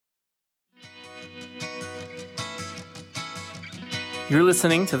You're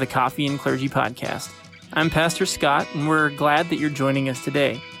listening to the Coffee and Clergy Podcast. I'm Pastor Scott, and we're glad that you're joining us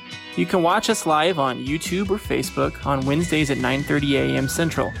today. You can watch us live on YouTube or Facebook on Wednesdays at 9:30 a.m.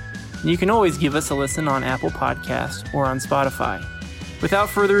 Central. And you can always give us a listen on Apple Podcasts or on Spotify. Without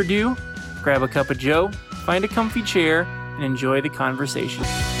further ado, grab a cup of joe, find a comfy chair, and enjoy the conversation.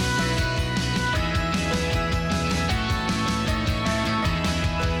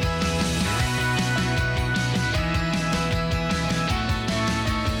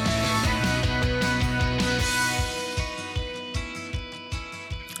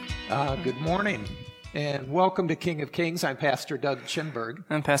 Good morning, and welcome to King of Kings. I'm Pastor Doug Chinberg.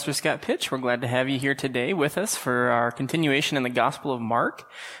 I'm Pastor Scott Pitch. We're glad to have you here today with us for our continuation in the Gospel of Mark.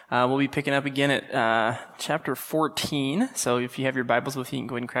 We'll be picking up again at chapter 14, so if you have your Bibles with you, you can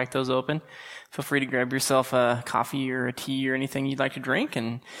go ahead and crack those open. Feel free to grab yourself a coffee or a tea or anything you'd like to drink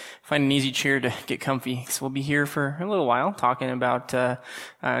and find an easy chair to get comfy. So we'll be here for a little while talking about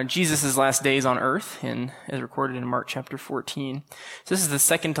Jesus' last days on earth, and as recorded in Mark chapter 14. So this is the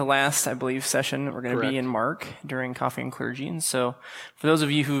second to last, I believe, session that we're going to be in Mark during Coffee and Clergy. And so for those of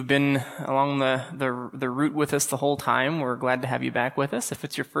you who've been along the route with us the whole time, we're glad to have you back with us. If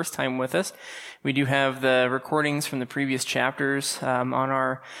it's your first time with us, we do have the recordings from the previous chapters on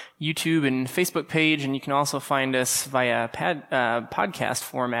our YouTube and Facebook page, and you can also find us via podcast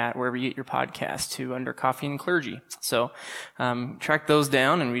format wherever you get your podcast too, under Coffee and Clergy. So track those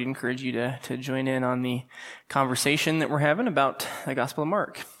down, and we'd encourage you to join in on the conversation that we're having about the Gospel of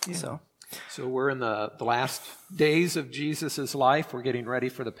Mark. Yeah. So we're in the last days of Jesus' life. We're getting ready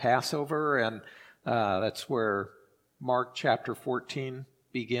for the Passover, and that's where Mark chapter 14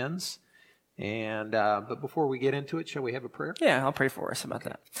 begins. And but before we get into it, shall we have a prayer? Yeah, I'll pray for us about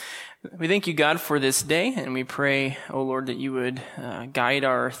that. We thank you, God, for this day, and we pray, oh Lord, that you would guide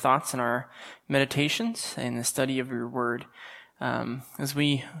our thoughts and our meditations and the study of your word. As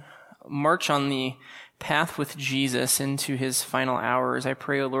we march on the path with Jesus into his final hours, I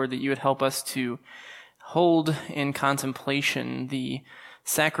pray, oh Lord, that you would help us to hold in contemplation the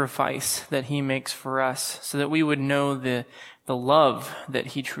sacrifice that he makes for us, so that we would know the love that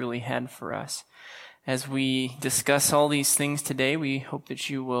he truly had for us. As we discuss all these things today, we hope that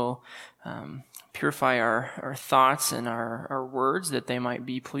you will purify our thoughts and our words, that they might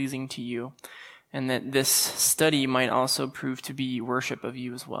be pleasing to you, and that this study might also prove to be worship of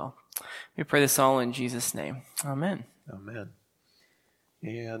you as well. We pray this all in Jesus' name. Amen. Amen.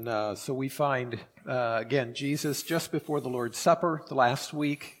 And so we find, again, Jesus just before the Lord's Supper, the last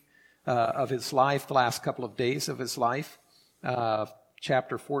week of his life, the last couple of days of his life.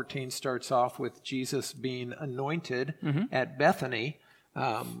 Chapter 14 starts off with Jesus being anointed at Bethany,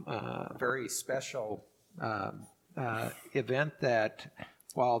 very special event that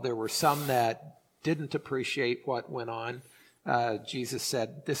while there were some that didn't appreciate what went on, Jesus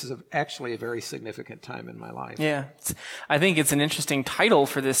said, this is actually a very significant time in my life. Yeah. I think it's an interesting title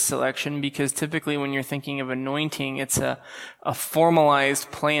for this selection, because typically when you're thinking of anointing, it's a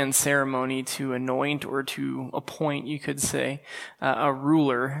formalized planned ceremony to anoint or to appoint, you could say, a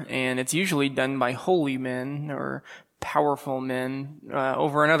ruler. And it's usually done by holy men or powerful men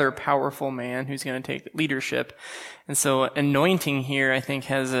over another powerful man who's going to take leadership. And so anointing here, I think,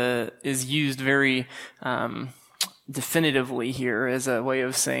 is used very definitively here as a way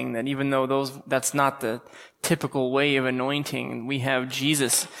of saying that even though that's not the typical way of anointing, we have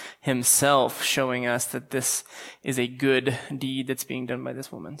Jesus himself showing us that this is a good deed that's being done by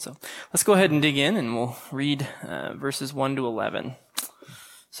this woman. So let's go ahead and dig in, and we'll read verses 1 to 11.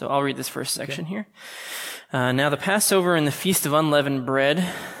 So I'll read this first section here. Now the Passover and the Feast of Unleavened Bread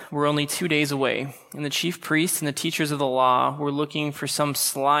were only 2 days away, and the chief priests and the teachers of the law were looking for some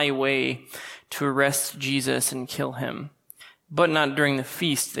sly way to arrest Jesus and kill him. But not during the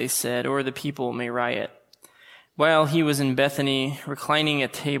feast, they said, or the people may riot. While he was in Bethany, reclining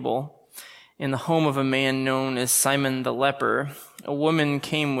at table, in the home of a man known as Simon the leper, a woman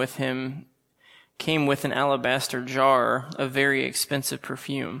came with an alabaster jar of very expensive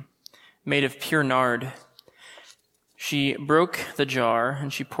perfume, made of pure nard. She broke the jar,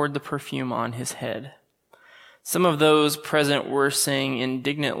 and she poured the perfume on his head. Some of those present were saying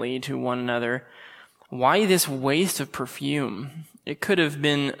indignantly to one another, "Why this waste of perfume? It could have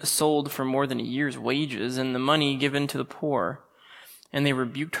been sold for more than a year's wages and the money given to the poor." And they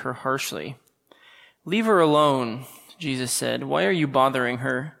rebuked her harshly. "Leave her alone," Jesus said. "Why are you bothering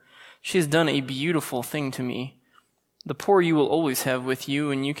her? She has done a beautiful thing to me. The poor you will always have with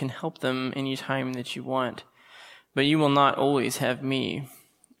you, and you can help them any time that you want. But you will not always have me.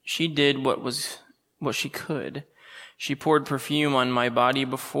 She did what she could. She poured perfume on my body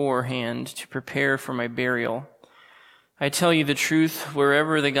beforehand to prepare for my burial. I tell you the truth,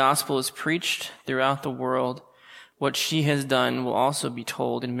 wherever the gospel is preached throughout the world, what she has done will also be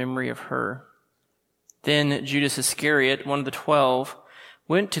told in memory of her." Then Judas Iscariot, one of the 12,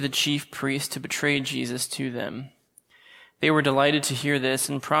 went to the chief priests to betray Jesus to them. They were delighted to hear this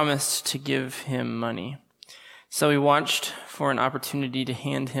and promised to give him money. So he watched for an opportunity to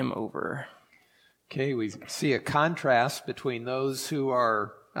hand him over. Okay, we see a contrast between those who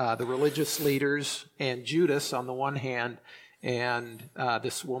are the religious leaders and Judas on the one hand, and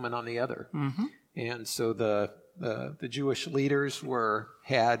this woman on the other. Mm-hmm. And so the Jewish leaders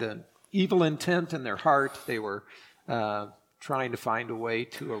had an evil intent in their heart. They were trying to find a way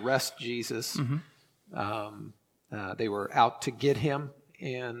to arrest Jesus. Mm-hmm. They were out to get him,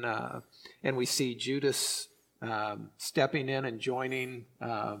 and we see Judas stepping in and joining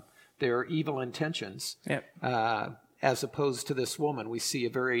their evil intentions. Yep. As opposed to this woman, we see a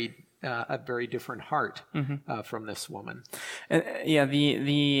very different heart from this woman.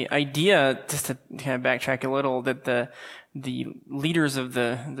 The idea, just to kind of backtrack a little, that the leaders of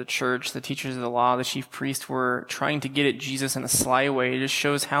the church, the teachers of the law, the chief priests, were trying to get at Jesus in a sly way. It just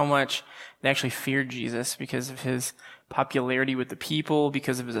shows how much they actually feared Jesus because of his popularity with the people,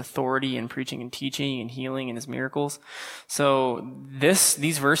 because of his authority in preaching and teaching and healing and his miracles. So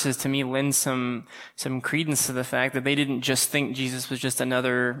these verses to me lend some credence to the fact that they didn't just think Jesus was just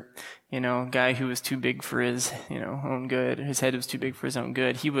another, guy who was too big for his, own good. His head was too big for his own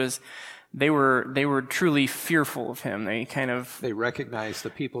good. They were truly fearful of him. They recognized the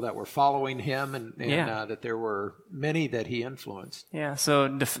people that were following him and that there were many that he influenced. Yeah. So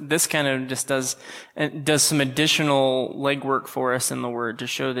this kind of just does some additional legwork for us in the Word to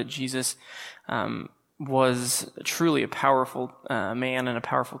show that Jesus was truly a powerful man and a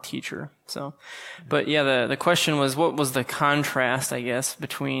powerful teacher. So, but the question was, what was the contrast, I guess,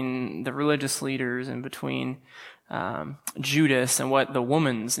 between the religious leaders and between Judas and what the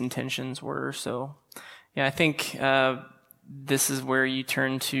woman's intentions were. So, I think this is where you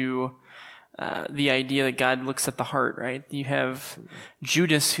turn to the idea that God looks at the heart, right? You have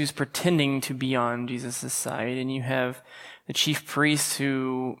Judas who's pretending to be on Jesus' side, and you have the chief priests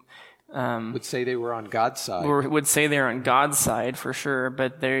who would say they were on God's side. Or would say they're on God's side for sure,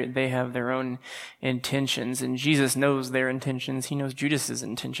 but they have their own intentions, and Jesus knows their intentions. He knows Judas's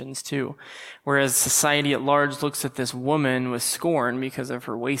intentions too. Whereas society at large looks at this woman with scorn because of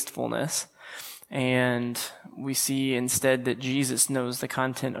her wastefulness, and we see instead that Jesus knows the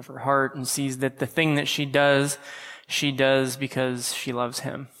content of her heart and sees that the thing that she does because she loves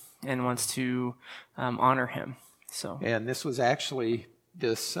him and wants to honor him. So, and this was actually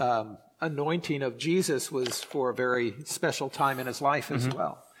this anointing of Jesus was for a very special time in his life as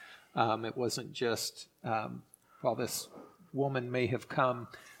well. It wasn't just, while this woman may have come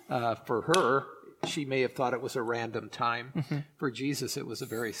for her, she may have thought it was a random time. For Jesus, it was a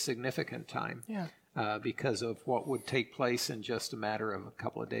very significant time because of what would take place in just a matter of a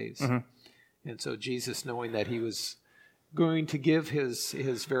couple of days. And so Jesus, knowing that he was going to give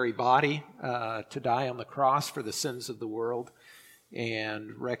his very body to die on the cross for the sins of the world,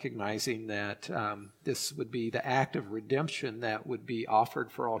 and recognizing that this would be the act of redemption that would be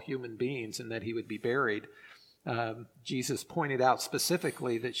offered for all human beings and that he would be buried, Jesus pointed out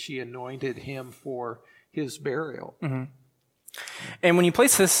specifically that she anointed him for his burial. And when you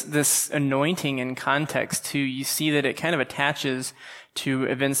place this anointing in context too, you see that it kind of attaches to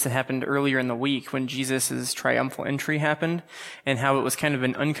events that happened earlier in the week when Jesus' triumphal entry happened, and how it was kind of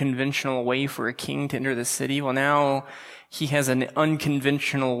an unconventional way for a king to enter the city. Well, now he has an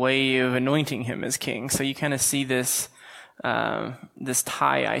unconventional way of anointing him as king. So you kind of see this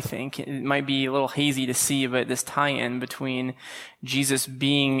tie, I think. It might be a little hazy to see, but this tie-in between Jesus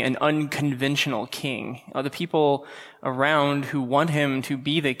being an unconventional king. The people around who want him to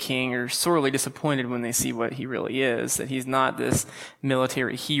be the king are sorely disappointed when they see what he really is, that he's not this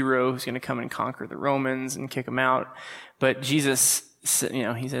military hero who's going to come and conquer the Romans and kick them out. But Jesus,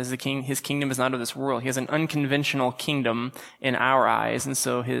 he says his kingdom is not of this world. He has an unconventional kingdom in our eyes, and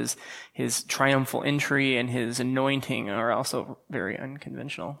so his triumphal entry and his anointing are also very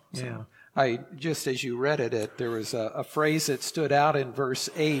unconventional. So. Yeah. Just as you read it, there was a phrase that stood out in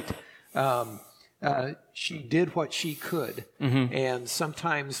verse 8. She did what she could. And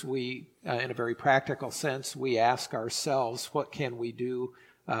sometimes we, in a very practical sense, we ask ourselves, what can we do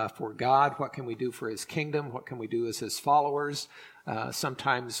for God? What can we do for his kingdom? What can we do as his followers?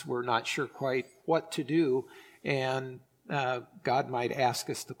 Sometimes we're not sure quite what to do. And God might ask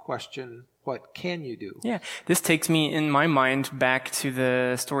us the question, what can you do? Yeah, this takes me in my mind back to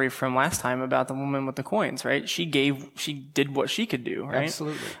the story from last time about the woman with the coins, right? She did what she could do, right?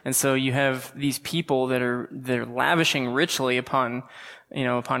 Absolutely. And so you have these people they're lavishing richly upon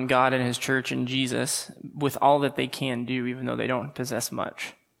God and his church and Jesus with all that they can do, even though they don't possess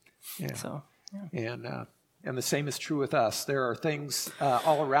much. Yeah. So, yeah. And the same is true with us. There are things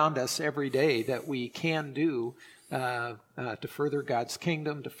all around us every day that we can do to further God's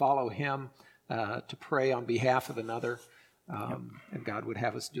kingdom, to follow him, to pray on behalf of another. And God would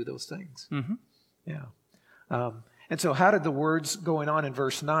have us do those things. Mm-hmm. Yeah. And so how did the words, going on in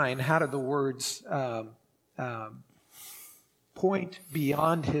verse 9, how did the words point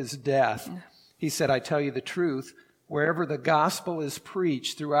beyond his death? He said, I tell you the truth, wherever the gospel is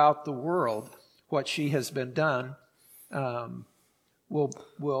preached throughout the world, what she has been done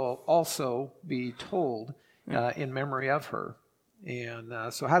will also be told in memory of her. And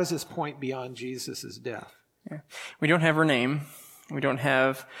so how does this point beyond Jesus' death? Yeah. We don't have her name. We don't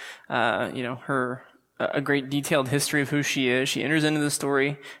have, her a great detailed history of who she is. She enters into the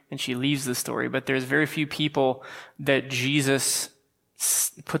story and she leaves the story. But there's very few people that Jesus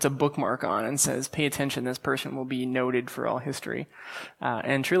puts a bookmark on and says, pay attention, this person will be noted for all history.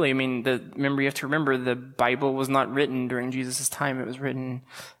 And truly, I mean, you have to remember the Bible was not written during Jesus' time. It was written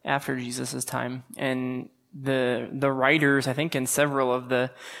after Jesus' time. And the writers, I think in several of the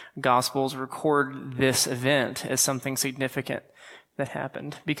Gospels, record this event as something significant that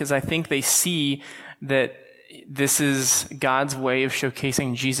happened. Because I think they see that this is God's way of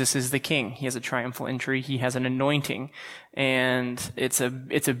showcasing Jesus is the king. He has a triumphal entry. He has an anointing. And it's a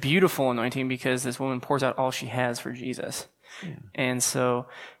beautiful anointing because this woman pours out all she has for Jesus. Yeah. And so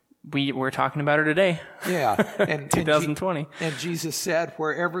we're talking about her today. Yeah. And 2020. And Jesus said,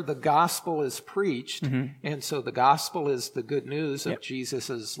 wherever the gospel is preached, and so the gospel is the good news of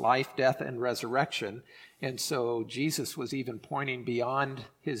Jesus' life, death, and resurrection. And so Jesus was even pointing beyond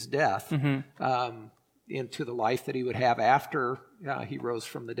his death into the life that he would have after he rose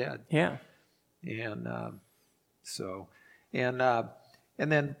from the dead. Yeah. And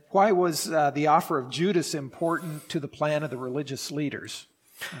and then why was the offer of Judas important to the plan of the religious leaders?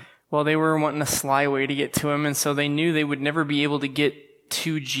 Well, they were wanting a sly way to get to him, and so they knew they would never be able to get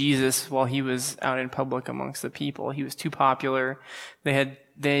to Jesus while he was out in public amongst the people. He was too popular. They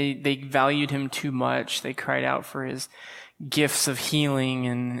valued him too much. They cried out for his gifts of healing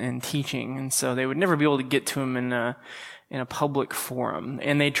and teaching, and so they would never be able to get to him in a public forum.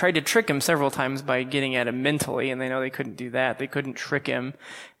 And they tried to trick him several times by getting at him mentally, and they know they couldn't do that. They couldn't trick him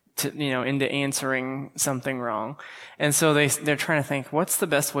into answering something wrong. And so they're trying to think, what's the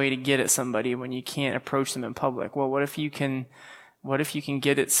best way to get at somebody when you can't approach them in public? Well, what if you can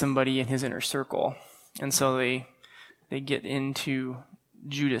get at somebody in his inner circle? And so they get into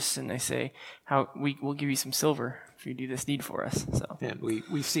Judas and they say, we'll give you some silver if you do this deed for us. So. And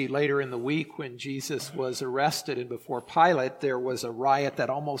we see later in the week when Jesus was arrested and before Pilate, there was a riot that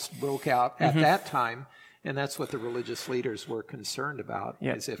almost broke out at that time. And that's what the religious leaders were concerned about,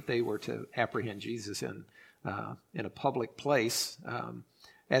 is if they were to apprehend Jesus in a public place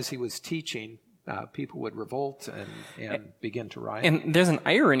as he was teaching, people would revolt and begin to riot. And there's an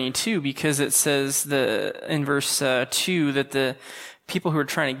irony too, because it says in verse 2 that the people who are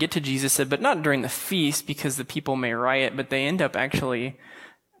trying to get to Jesus said, but not during the feast because the people may riot, but they end up actually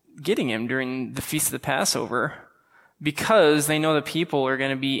getting him during the feast of the Passover. Because they know the people are going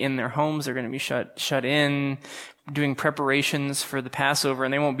to be in their homes, they're going to be shut in, doing preparations for the Passover,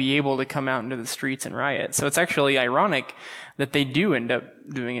 and they won't be able to come out into the streets and riot. So it's actually ironic that they do end up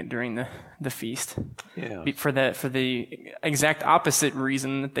doing it during the feast. Yeah. For the exact opposite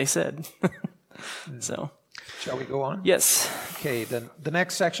reason that they said. So. Shall we go on? Yes. Okay, then the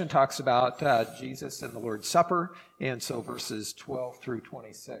next section talks about Jesus and the Lord's Supper, and so verses 12 through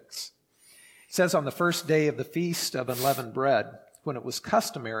 26. It says, on the first day of the Feast of Unleavened Bread, when it was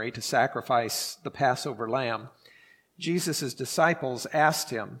customary to sacrifice the Passover lamb, Jesus' disciples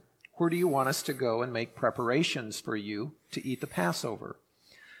asked him, where do you want us to go and make preparations for you to eat the Passover?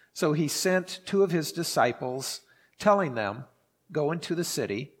 So he sent two of his disciples, telling them, go into the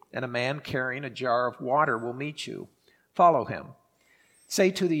city, and a man carrying a jar of water will meet you. Follow him.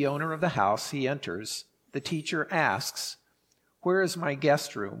 Say to the owner of the house he enters, the teacher asks, where is my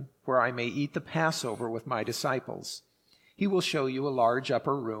guest room, where I may eat the Passover with my disciples? He will show you a large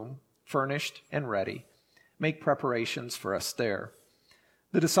upper room, furnished and ready. Make preparations for us there.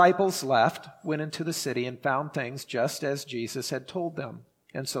 The disciples left, went into the city, and found things just as Jesus had told them,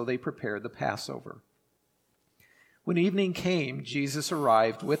 and so they prepared the Passover. When evening came, Jesus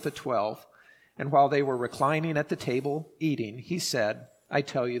arrived with the 12, And while they were reclining at the table eating, he said, I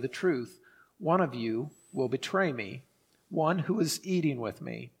tell you the truth, one of you will betray me, one who is eating with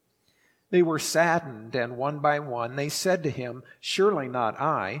me. They were saddened, and one by one they said to him, Surely not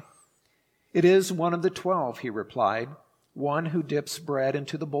I. It is one of the 12, he replied, one who dips bread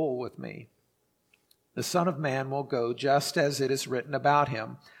into the bowl with me. The Son of Man will go just as it is written about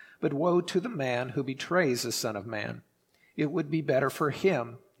him, but woe to the man who betrays the Son of Man. It would be better for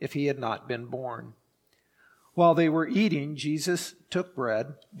him if he had not been born. While they were eating, Jesus took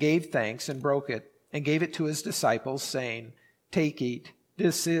bread, gave thanks, and broke it, and gave it to his disciples, saying, Take, eat,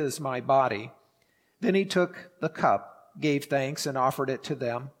 this is my body. Then he took the cup, gave thanks, and offered it to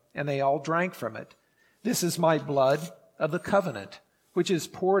them, and they all drank from it. This is my blood of the covenant, which is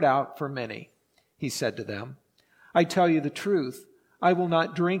poured out for many. He said to them, I tell you the truth, I will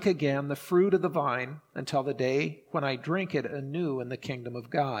not drink again the fruit of the vine until the day when I drink it anew in the kingdom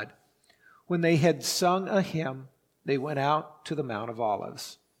of God. When they had sung a hymn, they went out to the Mount of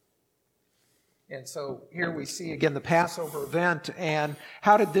Olives. And so here we see again the Passover event. And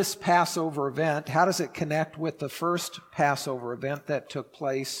how did this Passover event, how does it connect with the first Passover event that took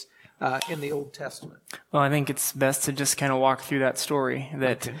place in the Old Testament? Well, I think it's best to just kind of walk through that story.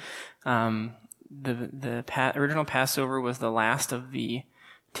 That Okay. The original Passover was the last of the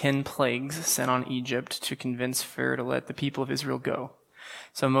 10 plagues sent on Egypt to convince Pharaoh to let the people of Israel go.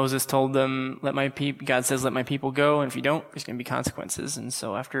 So Moses told them, God says, let my people go, and if you don't, there's going to be consequences. And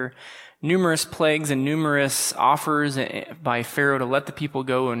so after numerous plagues and numerous offers by Pharaoh to let the people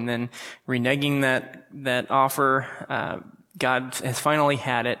go, and then reneging that offer, God has finally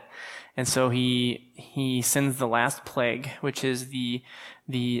had it. And so he sends the last plague, which is the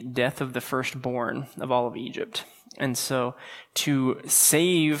death of the firstborn of all of Egypt. And so to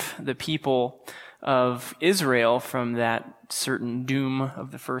save the people of Israel from that certain doom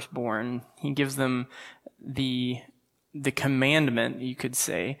of the firstborn, he gives them the commandment, you could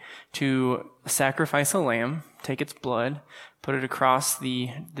say, to sacrifice a lamb, take its blood, put it across the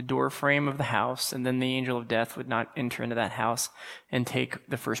door frame of the house, and then the angel of death would not enter into that house and take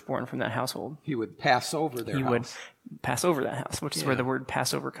the firstborn from that household. He would pass over their house. He would pass over that house, which is where the word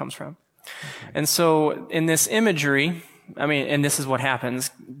Passover comes from. Okay. And so in this imagery, and this is what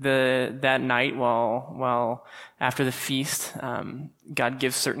happens that night while after the feast, God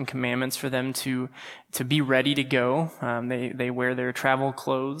gives certain commandments for them to be ready to go. They wear their travel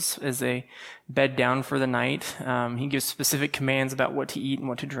clothes as they bed down for the night. He gives specific commands about what to eat and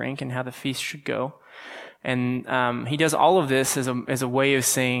what to drink and how the feast should go. And he does all of this as a way of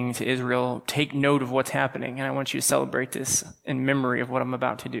saying to Israel, take note of what's happening, and I want you to celebrate this in memory of what I'm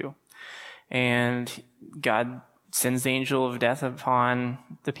about to do. And God sends the angel of death upon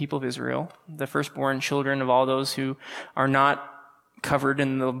the people of Israel, the firstborn children of all those who are not covered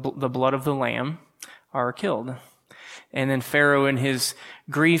in the blood of the lamb are killed. And then Pharaoh in his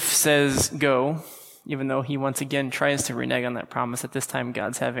grief says, go, even though he once again tries to renege on that promise. At this time,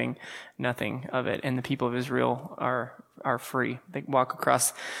 God's having nothing of it, and the people of Israel are free. They walk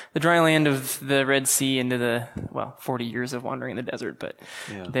across the dry land of the Red Sea into 40 years of wandering in the desert, but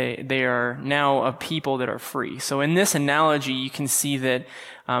they are now a people that are free. So in this analogy, you can see that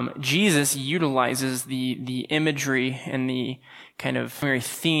Jesus utilizes the imagery and the kind of primary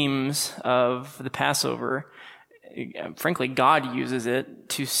themes of the Passover. Frankly, God uses it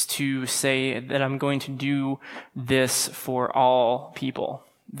to say that I'm going to do this for all people.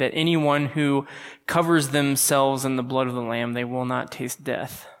 That anyone who covers themselves in the blood of the Lamb, they will not taste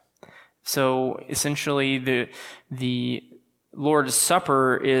death. So essentially, the Lord's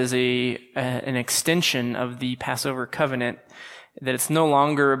Supper is an extension of the Passover covenant. That it's no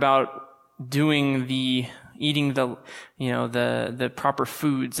longer about eating the proper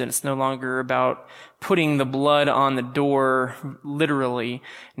foods, and it's no longer about putting the blood on the door literally.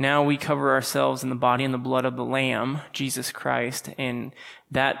 Now we cover ourselves in the body and the blood of the Lamb, Jesus Christ, and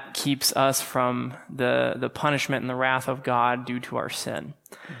that keeps us from the punishment and the wrath of God due to our sin.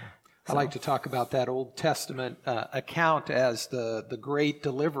 I like to talk about that Old Testament account as the great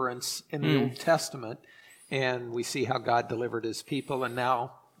deliverance in the Old Testament, and we see how God delivered his people, and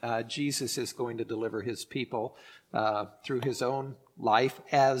now Jesus is going to deliver his people through his own life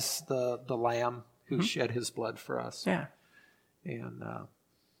as the Lamb who shed his blood for us. Yeah. And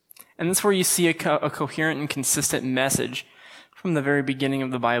that's where you see a coherent and consistent message from the very beginning of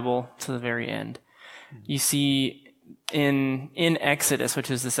the Bible to the very end. You see in Exodus,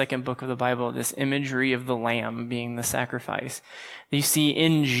 which is the second book of the Bible, this imagery of the Lamb being the sacrifice. You see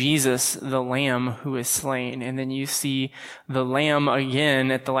in Jesus the Lamb who is slain, and then you see the Lamb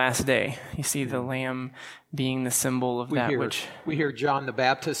again at the last day. You see the Lamb being the symbol of we hear John the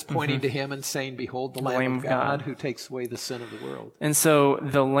Baptist pointing to him and saying, "Behold, the Lamb of God who takes away the sin of the world." And so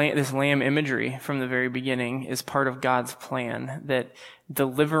this lamb imagery from the very beginning is part of God's plan, that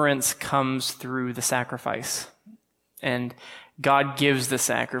deliverance comes through the sacrifice. And God gives the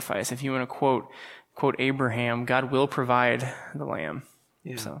sacrifice. If you want to quote Abraham, God will provide the lamb.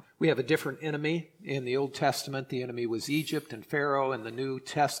 Yeah. So. We have a different enemy. In the Old Testament, the enemy was Egypt and Pharaoh. In the New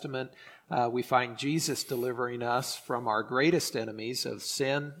Testament, we find Jesus delivering us from our greatest enemies of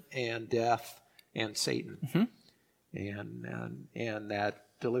sin and death and Satan. Mm-hmm. And that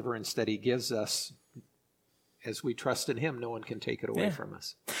deliverance that he gives us, as we trust in him, no one can take it away from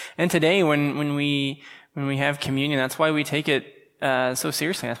us. And today, when we have communion, that's why we take it so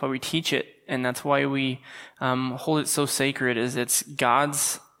seriously. That's why we teach it, and that's why we hold it so sacred. Is it's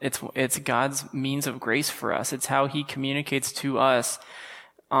God's means of grace for us. It's how He communicates to us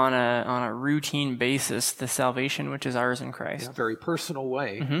on a routine basis the salvation which is ours in Christ. In a very personal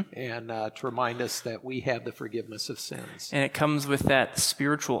way, and to remind us that we have the forgiveness of sins. And it comes with that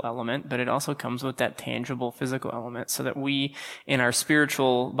spiritual element, but it also comes with that tangible physical element, so that we, in our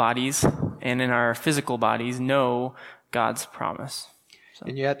spiritual bodies and in our physical bodies, know God's promise. So.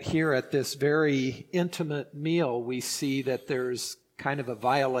 And yet here at this very intimate meal, we see that there's kind of a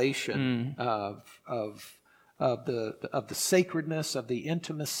violation of the sacredness, of the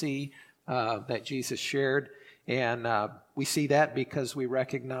intimacy that Jesus shared. And we see that because we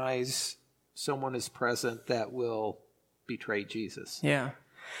recognize someone is present that will betray Jesus. Yeah.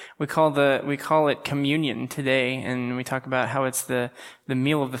 We call it communion today, and we talk about how it's the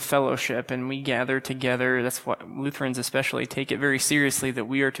meal of the fellowship, and we gather together. That's what Lutherans especially take it very seriously, that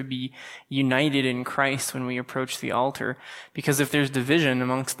we are to be united in Christ when we approach the altar. Because if there's division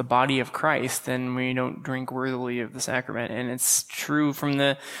amongst the body of Christ, then we don't drink worthily of the sacrament. And it's true from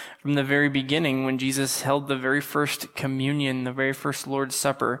the very beginning, when Jesus held the very first communion, the very first Lord's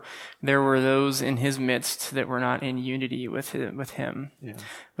Supper, there were those in his midst that were not in unity with him. Yeah.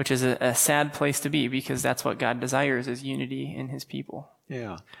 Which is a sad place to be, because that's what God desires, is unity in his people.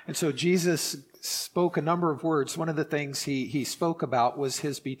 Yeah. And so Jesus spoke a number of words. One of the things he spoke about was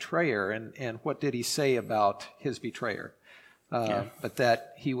his betrayer. And what did he say about his betrayer? But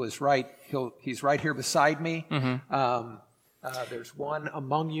that he was right. He's right here beside me. Mm-hmm. There's one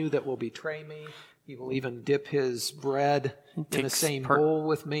among you that will betray me. He will even dip his bread in the same bowl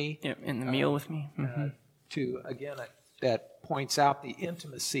with me. Yeah, in the meal with me. Mm-hmm. That points out the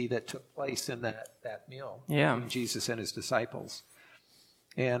intimacy that took place in that meal between Jesus and his disciples.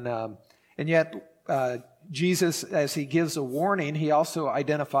 And yet Jesus, as he gives a warning, he also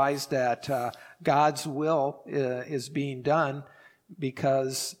identifies that God's will is being done,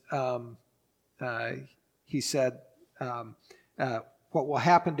 because he said what will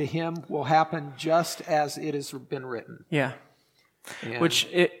happen to him will happen just as it has been written. Yeah. Which,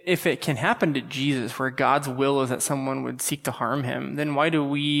 if it can happen to Jesus, where God's will is that someone would seek to harm him, then why do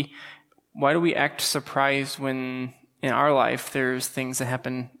we act surprised when in our life there's things that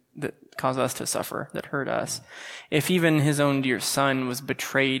happen that cause us to suffer, that hurt us? If even his own dear son was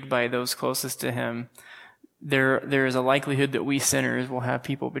betrayed by those closest to him, there is a likelihood that we sinners will have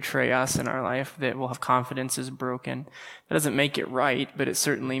people betray us in our life, that will have confidences broken. That doesn't make it right, but it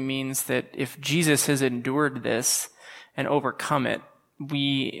certainly means that if Jesus has endured this and overcome it,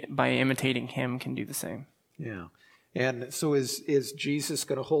 we, by imitating him, can do the same. Yeah. And so is Jesus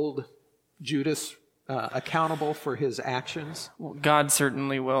going to hold Judas accountable for his actions? Well, God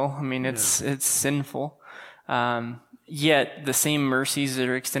certainly will. I mean, it's sinful. Yet the same mercies that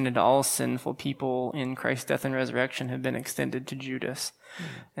are extended to all sinful people in Christ's death and resurrection have been extended to Judas.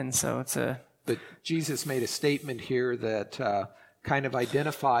 And so But Jesus made a statement here that kind of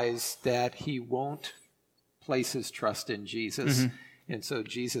identifies that he won't place his trust in Jesus. Mm-hmm. And so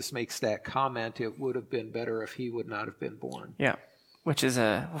Jesus makes that comment, it would have been better if he would not have been born. Yeah, which is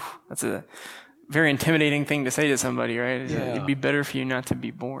that's a very intimidating thing to say to somebody, right? Yeah. It'd be better for you not to be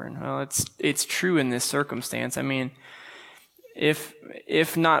born. Well, it's true in this circumstance. I mean,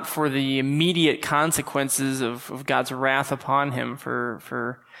 if not for the immediate consequences of God's wrath upon him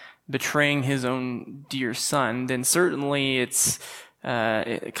for betraying his own dear son, then certainly it's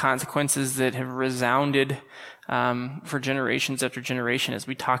consequences that have resounded for generations after generation. As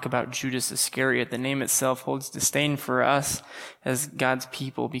we talk about Judas Iscariot, the name itself holds disdain for us as God's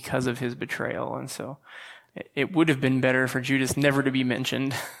people because of his betrayal. And so it would have been better for Judas never to be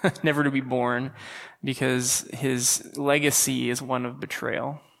mentioned, never to be born, because his legacy is one of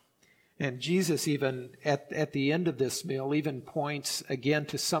betrayal. And Jesus, even at the end of this meal, even points again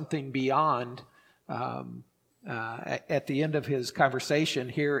to something beyond at the end of his conversation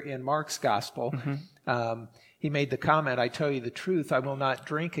here in Mark's gospel, he made the comment, "I tell you the truth, I will not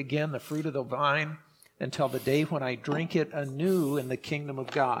drink again the fruit of the vine until the day when I drink it anew in the kingdom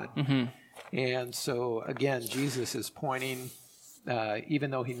of God." And so, again, Jesus is pointing,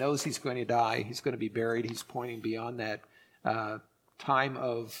 even though he knows he's going to die, he's going to be buried, he's pointing beyond that time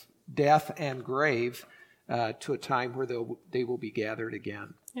of death and grave to a time where they will be gathered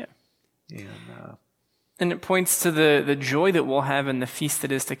again. Yeah. And it points to the joy that we'll have in the feast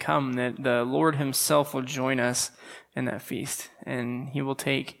that is to come, that the Lord himself will join us in that feast, and he will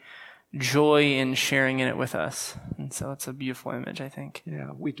take joy in sharing in it with us. And so it's a beautiful image, I think.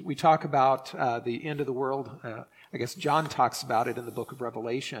 Yeah, we talk about the end of the world. I guess John talks about it in the book of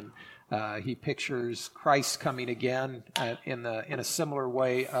Revelation. He pictures Christ coming again in a similar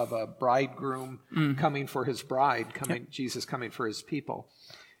way of a bridegroom coming for his bride, Jesus coming for his people.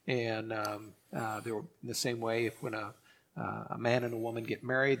 And in the same way, when a man and a woman get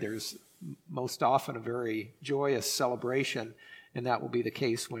married, there's most often a very joyous celebration, and that will be the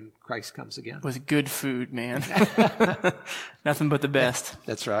case when Christ comes again. With good food, man. Nothing but the best.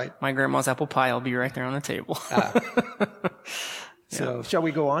 That's right. My grandma's apple pie will be right there on the table. So, shall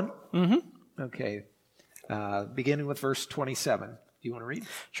we go on? Mm-hmm. Okay. Beginning with verse 27. Do you want to read?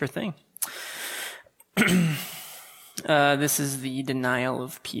 Sure thing. This is the denial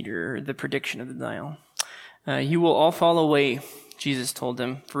of Peter, the prediction of the denial. You will all fall away, Jesus told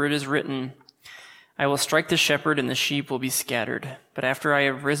them, for it is written, I will strike the shepherd and the sheep will be scattered. But after I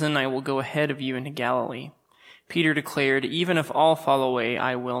have risen, I will go ahead of you into Galilee. Peter declared, even if all fall away,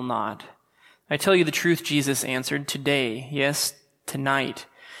 I will not. I tell you the truth, Jesus answered, today, yes, tonight,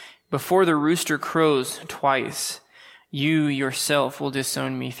 before the rooster crows twice, you yourself will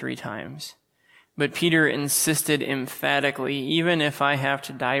disown me 3 times. But Peter insisted emphatically, even if I have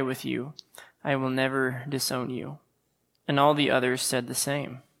to die with you, I will never disown you. And all the others said the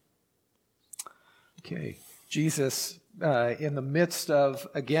same. Okay. Jesus, in the midst of,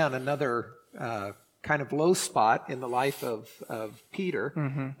 again, another kind of low spot in the life of Peter,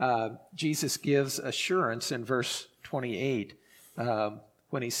 Jesus gives assurance in verse 28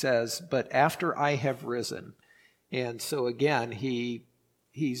 when he says, but after I have risen. And so again, he's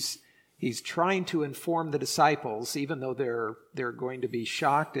trying to inform the disciples, even though they're going to be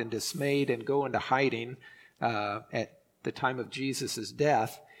shocked and dismayed and go into hiding at the time of Jesus'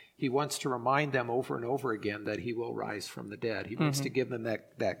 death. He wants to remind them over and over again that he will rise from the dead. He wants to give them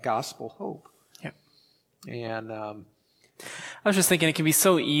that gospel hope. Yep. And I was just thinking it can be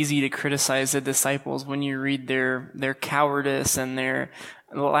so easy to criticize the disciples when you read their cowardice and their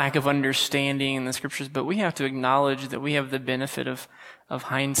lack of understanding in the scriptures, but we have to acknowledge that we have the benefit of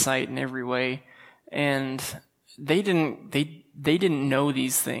hindsight in every way. And they didn't know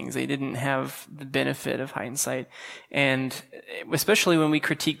these things. They didn't have the benefit of hindsight. And especially when we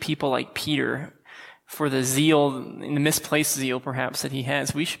critique people like Peter for the zeal, the misplaced zeal perhaps that he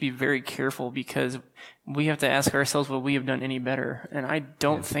has, we should be very careful because we have to ask ourselves, will we have done any better? And I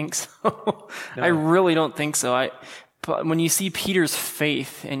don't think so. No. I really don't think so. But when you see Peter's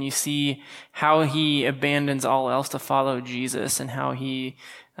faith and you see how he abandons all else to follow Jesus and how he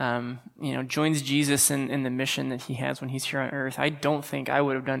joins Jesus in the mission that he has when he's here on earth, I don't think I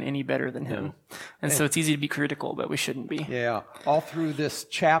would have done any better than him. No. And so it's easy to be critical, but we shouldn't be. Yeah. All through this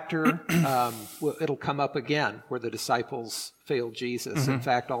chapter, it'll come up again where the disciples failed Jesus. In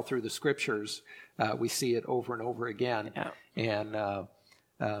fact, all through the scriptures, we see it over and over again. Yeah. And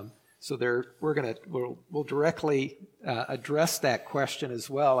so we'll directly address that question as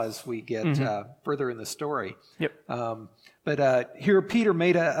well as we get further in the story. Yep. But here Peter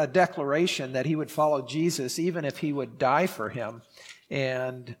made a declaration that he would follow Jesus even if he would die for him.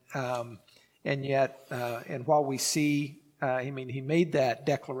 And yet, while we see, he made that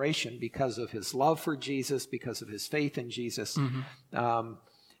declaration because of his love for Jesus, because of his faith in Jesus. And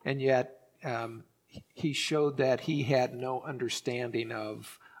yet, he showed that he had no understanding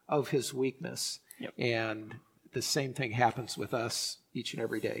of his weakness. Yep. And the same thing happens with us each and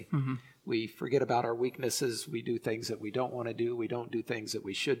every day. We forget about our weaknesses. We do things that we don't want to do. We don't do things that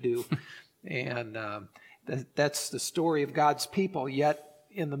we should do. And that's the story of God's people. Yet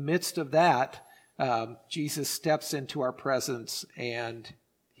in the midst of that, Jesus steps into our presence and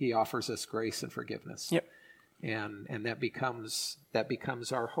he offers us grace and forgiveness. Yep. And that becomes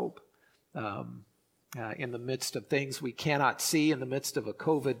our hope. In the midst of things we cannot see, in the midst of a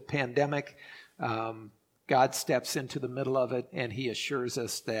COVID pandemic, God steps into the middle of it and he assures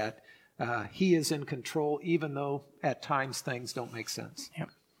us that he is in control, even though at times things don't make sense. Yep.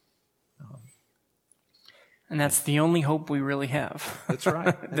 And that's the only hope we really have. That's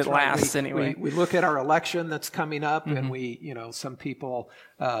right. That lasts anyway. We look at our election that's coming up, and some people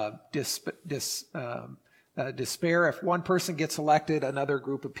despair if one person gets elected, another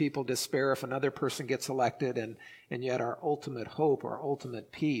group of people despair if another person gets elected, and yet our ultimate hope, our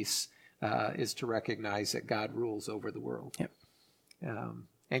ultimate peace is to recognize that God rules over the world. Yep.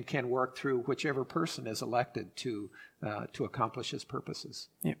 And can work through whichever person is elected to accomplish his purposes.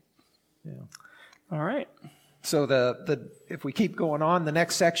 Yep. Yeah. All right. So if we keep going on, the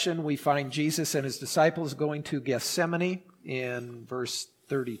next section, we find Jesus and his disciples going to Gethsemane in verse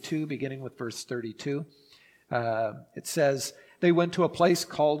 32, beginning with verse 32. It says, "They went to a place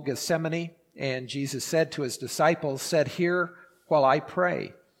called Gethsemane, and Jesus said to his disciples, 'Sit here while I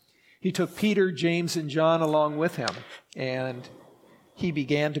pray.' He took Peter, James, and John along with him, and he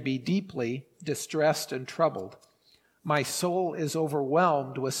began to be deeply distressed and troubled. 'My soul is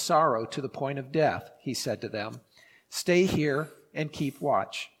overwhelmed with sorrow to the point of death,' he said to them. 'Stay here and keep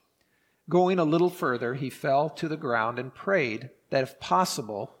watch.' Going a little further, he fell to the ground and prayed that if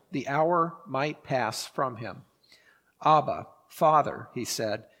possible, the hour might pass from him. 'Abba, Father,' he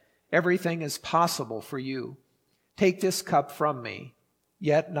said, 'everything is possible for you. Take this cup from me,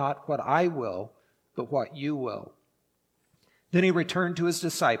 yet not what I will, but what you will.' Then he returned to his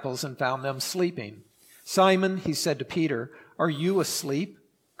disciples and found them sleeping. 'Simon,' he said to Peter, 'are you asleep?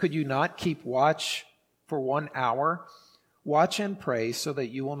 Could you not keep watch for 1 hour? Watch and pray so that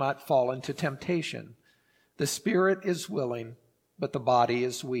you will not fall into temptation. The spirit is willing, but the body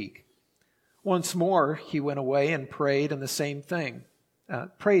is weak.' Once more he went away and prayed the same thing.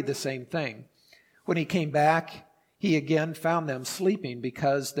 When he came back, he again found them sleeping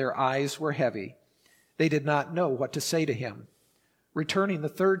because their eyes were heavy. They did not know what to say to him. Returning the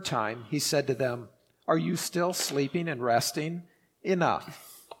third time, he said to them, 'Are you still sleeping and resting?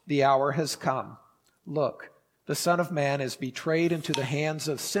 Enough. The hour has come. Look, the Son of Man is betrayed into the hands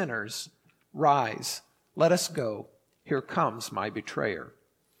of sinners. Rise, let us go. Here comes my betrayer.'"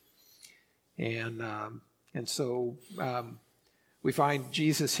 And so we find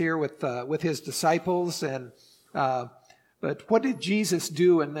Jesus here with his disciples. But what did Jesus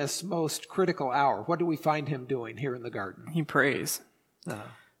do in this most critical hour? What do we find him doing here in the garden? He prays.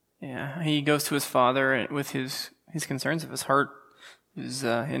 He goes to his Father with his concerns of his heart, in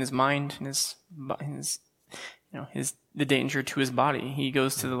his mind, the danger to his body. He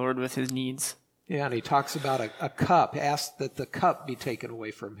goes to the Lord with his needs. Yeah, and he talks about a cup, asked that the cup be taken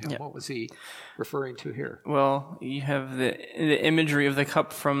away from him. What was he referring to here? Well, you have the imagery of the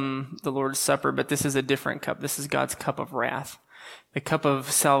cup from the Lord's Supper, but this is a different cup. This is God's cup of wrath. The cup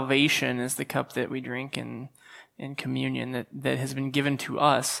of salvation is the cup that we drink in communion that has been given to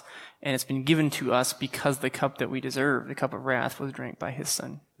us, and it's been given to us because the cup that we deserve, the cup of wrath, was drank by his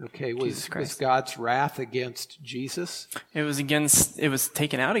Son. Okay, was God's wrath against Jesus? It was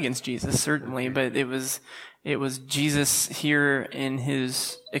taken out against Jesus, certainly, but it was Jesus here in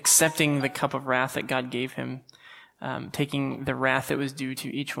his accepting the cup of wrath that God gave him, taking the wrath that was due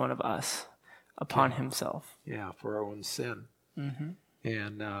to each one of us upon himself. Yeah, for our own sin.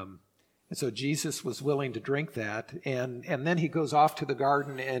 And so Jesus was willing to drink that, and then he goes off to the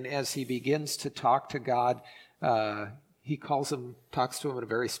garden, and as he begins to talk to God, he talks to him in a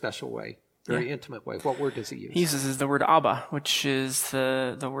very special way, very intimate way. What word does he use? He uses the word Abba, which is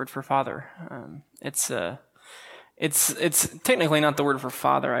the word for father. It's technically not the word for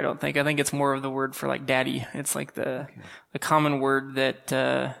father, I don't think. I think it's more of the word for like daddy. It's like the common word that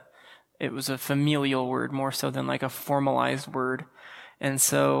it was a familial word more so than like a formalized word. And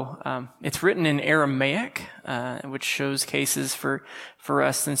so it's written in Aramaic, which shows cases for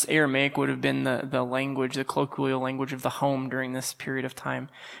us, since Aramaic would have been the language, the colloquial language of the home during this period of time,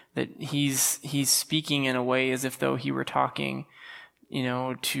 that he's speaking in a way as if though he were talking,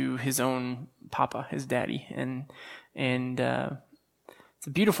 to his own papa, his daddy. And it's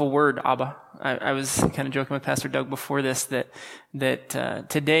a beautiful word, Abba. I was kind of joking with Pastor Doug before this that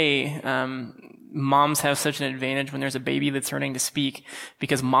today, moms have such an advantage when there's a baby that's learning to speak,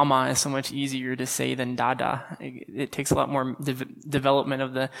 because mama is so much easier to say than dada. It takes a lot more development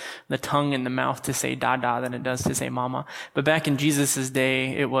of the tongue and the mouth to say dada than it does to say mama. But back in Jesus'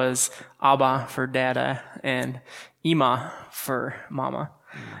 day, it was Abba for dada and Ima for mama.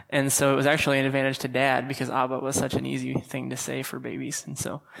 And so it was actually an advantage to dad, because Abba was such an easy thing to say for babies. And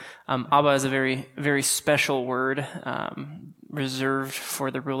so Abba is a very, very special word, reserved for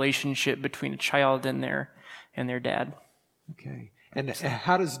the relationship between a child and their dad. Okay. And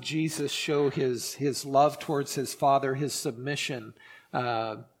how does Jesus show his love towards his Father, his submission?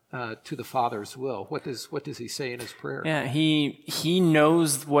 to the Father's will. What does he say in his prayer? Yeah, he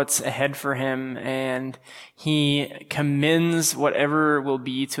knows what's ahead for him, and he commends whatever will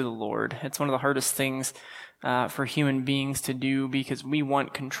be to the Lord. It's one of the hardest things for human beings to do because we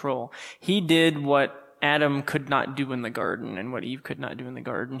want control. He did what Adam could not do in the garden and what Eve could not do in the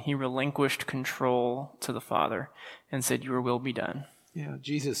garden. He relinquished control to the Father and said, "Your will be done." Yeah,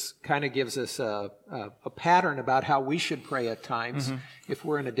 Jesus kind of gives us a pattern about how we should pray at times if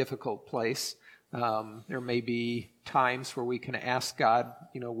we're in a difficult place. There may be times where we can ask God,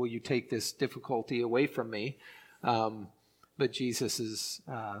 will you take this difficulty away from me? But Jesus'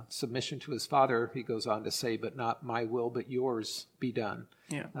 submission to his Father, he goes on to say, "But not my will, but yours be done."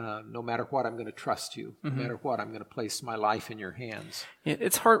 Yeah. No matter what, I'm going to trust you. No matter what, I'm going to place my life in your hands.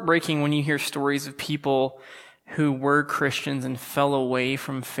 It's heartbreaking when you hear stories of people who were Christians and fell away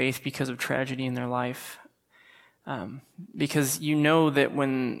from faith because of tragedy in their life. Because you know that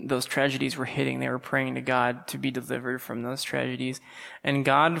when those tragedies were hitting, they were praying to God to be delivered from those tragedies. And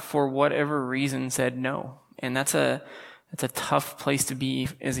God, for whatever reason, said no. And that's a tough place to be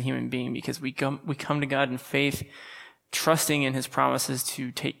as a human being, because we come to God in faith, trusting in his promises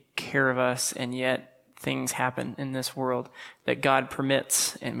to take care of us, and yet things happen in this world that God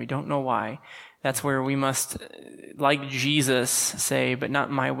permits, and we don't know why. That's where we must, like Jesus, say, "But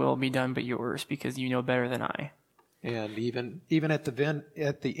not my will be done, but yours, because you know better than I." And even at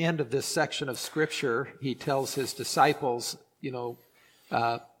the end of this section of Scripture, he tells his disciples,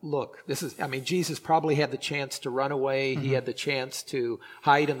 look, Jesus probably had the chance to run away. He had the chance to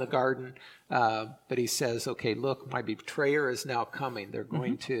hide in the garden. But he says, "Okay, look, my betrayer is now coming. They're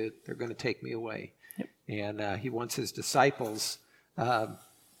going to take me away." Yep. And he wants his disciples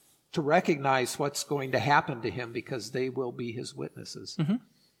to recognize what's going to happen to him, because they will be his witnesses.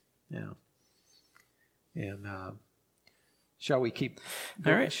 Yeah. And shall we keep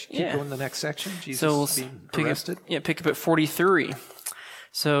going? All right. Keep going to the next section? Jesus So we'll being arrested? pick up at 43.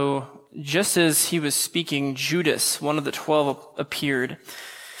 So just as he was speaking, Judas, one of the 12, appeared.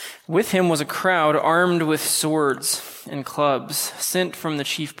 With him was a crowd armed with swords and clubs, sent from the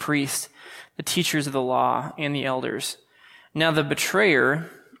chief priests, the teachers of the law, and the elders. Now the betrayer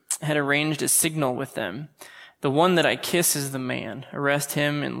had arranged a signal with them. "The one that I kiss is the man. Arrest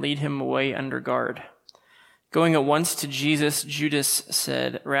him and lead him away under guard." Going at once to Jesus, Judas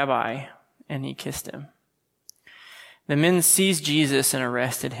said, "Rabbi," and he kissed him. The men seized Jesus and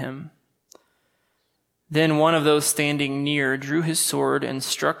arrested him. Then one of those standing near drew his sword and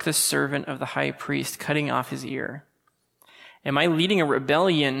struck the servant of the high priest, cutting off his ear. "Am I leading a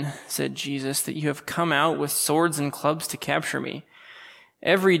rebellion," said Jesus, "that you have come out with swords and clubs to capture me?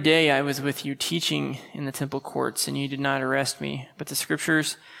 Every day I was with you teaching in the temple courts, and you did not arrest me, but the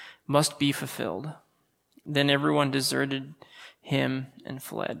scriptures must be fulfilled." Then everyone deserted him and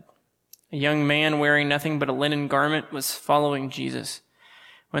fled. A young man wearing nothing but a linen garment was following Jesus.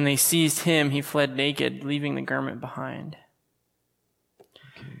 When they seized him, he fled naked, leaving the garment behind.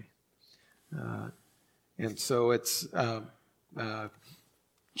 Okay. And so it's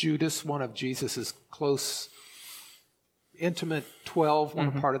Judas, one of Jesus's close, intimate 12,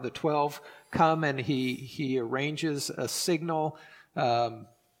 one part of the 12, come, and he arranges a signal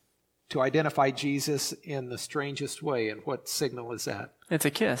to identify Jesus in the strangest way. And what signal is that? It's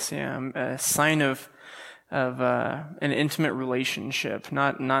a kiss, yeah, a sign of an intimate relationship,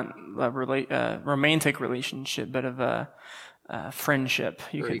 not a romantic relationship, but of a friendship,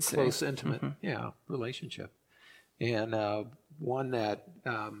 you Very could say. Close, intimate, relationship. And one that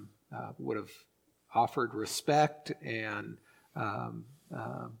would have offered respect and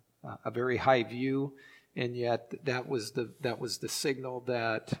a very high view, and yet that was the signal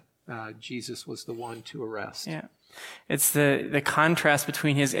that Jesus was the one to arrest. Yeah. It's the contrast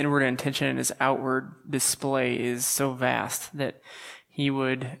between his inward intention and his outward display is so vast that he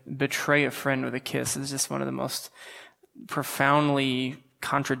would betray a friend with a kiss. Is just one of the most profoundly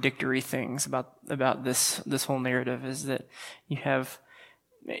contradictory things about this whole narrative, is that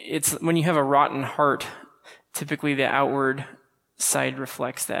when you have a rotten heart, typically the outward side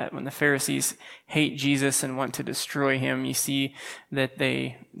reflects that. When the Pharisees hate Jesus and want to destroy him, you see that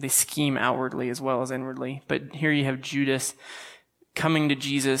they scheme outwardly as well as inwardly. But here you have Judas coming to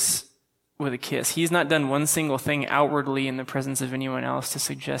Jesus with a kiss. He's not done one single thing outwardly in the presence of anyone else to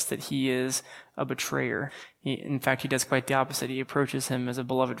suggest that he is a betrayer. In fact, he does quite the opposite. He approaches him as a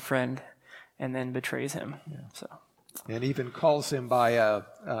beloved friend and then betrays him. Yeah. So, and even calls him by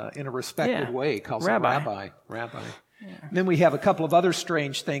in a respected way, calls him Rabbi. Yeah. Then we have a couple of other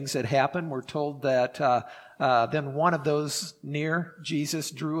strange things that happen. We're told that then one of those near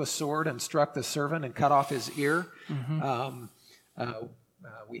Jesus drew a sword and struck the servant and cut off his ear.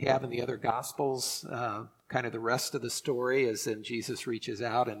 we have in the other Gospels, kind of the rest of the story is then Jesus reaches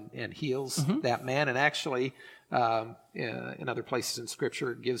out and heals that man. And actually, in other places in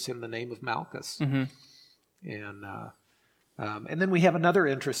Scripture, it gives him the name of Malchus. And then we have another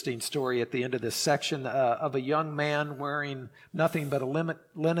interesting story at the end of this section of a young man wearing nothing but a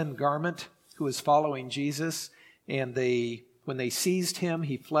linen garment who was following Jesus. And when they seized him,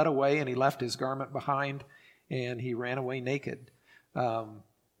 he fled away and he left his garment behind and he ran away naked.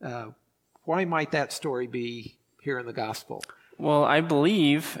 Why might that story be here in the gospel? Well, I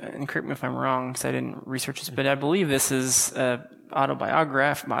believe, and correct me if I'm wrong because I didn't research this, but I believe this is an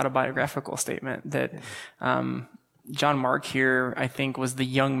autobiographical statement that John Mark here, I think, was the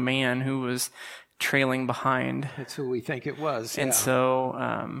young man who was trailing behind. That's who we think it was. And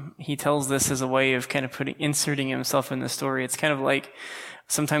so he tells this as a way of kind of inserting himself in the story. It's kind of like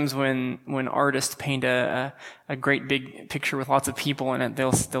sometimes when artists paint a great big picture with lots of people in it,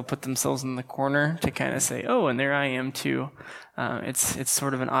 they'll put themselves in the corner to kind of say, oh, and there I am too. It's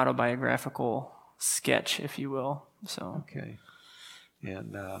sort of an autobiographical sketch, if you will. So okay,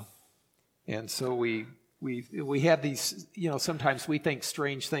 and so we have these, sometimes we think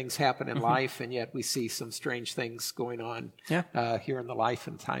strange things happen in life, and yet we see some strange things going on here in the life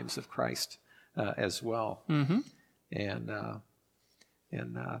and times of Christ as well.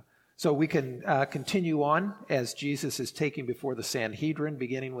 So we can continue on as Jesus is taken before the Sanhedrin,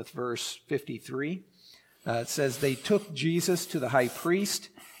 beginning with verse 53. It says, they took Jesus to the high priest,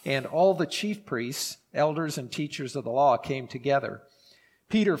 and all the chief priests, elders, and teachers of the law came together.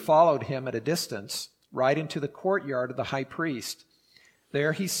 Peter followed him at a distance, right into the courtyard of the high priest.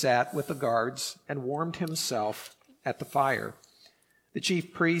 There he sat with the guards and warmed himself at the fire. The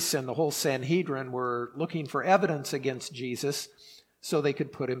chief priests and the whole Sanhedrin were looking for evidence against Jesus so they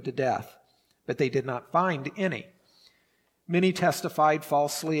could put him to death, but they did not find any. Many testified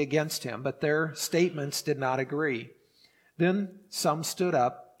falsely against him, but their statements did not agree. Then some stood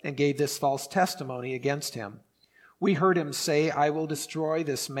up and gave this false testimony against him. We heard him say, I will destroy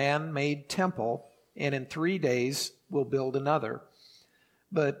this man-made temple, and in 3 days will build another,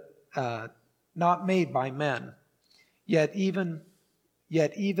 but not made by men. Yet even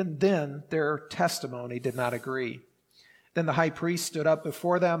then their testimony did not agree. Then the high priest stood up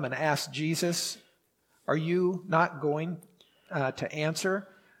before them and asked Jesus, are you not going to answer?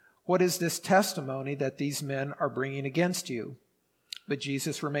 What is this testimony that these men are bringing against you? But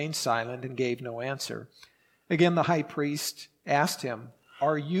Jesus remained silent and gave no answer. Again the high priest asked him,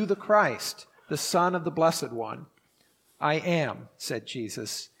 are you the Christ, the Son of the Blessed One? I am, said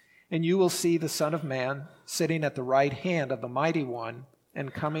Jesus, and you will see the Son of Man sitting at the right hand of the Mighty One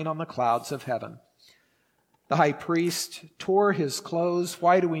and coming on the clouds of heaven. The high priest tore his clothes.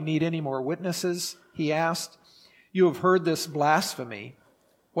 Why do we need any more witnesses? He asked. You have heard this blasphemy.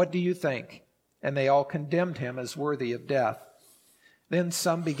 What do you think? And they all condemned him as worthy of death. Then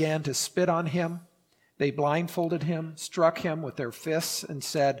some began to spit on him. They blindfolded him, struck him with their fists, and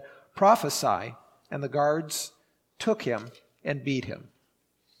said, prophesy. And the guards took him and beat him.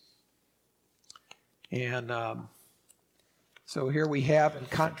 And so here we have, in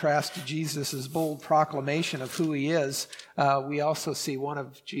contrast to Jesus' bold proclamation of who he is, we also see one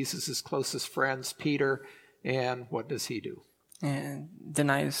of Jesus' closest friends, Peter, and what does he do? And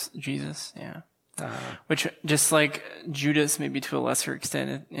denies Jesus, yeah. Which, just like Judas, maybe to a lesser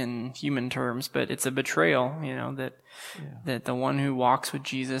extent in human terms, but it's a betrayal, that the one who walks with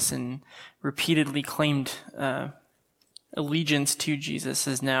Jesus and repeatedly claimed allegiance to Jesus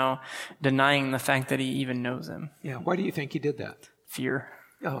is now denying the fact that he even knows him. Yeah, why do you think he did that? Fear.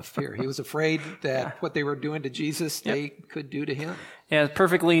 Oh, fear. He was afraid that what they were doing to Jesus, they could do to him. Yeah,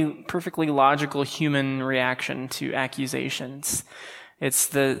 perfectly logical human reaction to accusations. It's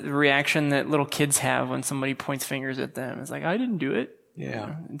the reaction that little kids have when somebody points fingers at them. It's like, I didn't do it.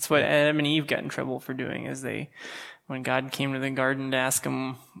 Yeah. It's what Adam and Eve got in trouble for doing, when God came to the garden to ask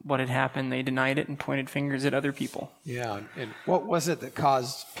them what had happened, they denied it and pointed fingers at other people. Yeah, and what was it that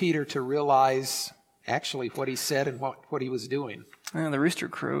caused Peter to realize actually what he said and what he was doing? The rooster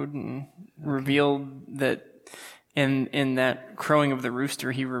crowed and revealed that in that crowing of the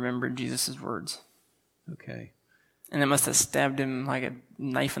rooster, he remembered Jesus' words. Okay. And it must have stabbed him like a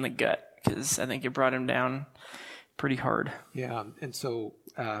knife in the gut, because I think it brought him down pretty hard. Yeah, and so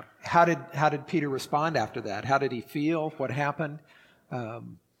how did Peter respond after that? How did he feel? What happened?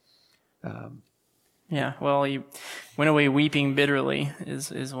 Yeah, well, he went away weeping bitterly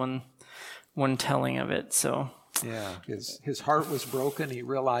is one telling of it. So yeah, his heart was broken. He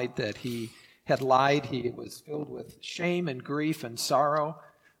realized that he had lied. He was filled with shame and grief and sorrow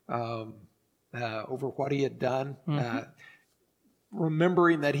over what he had done.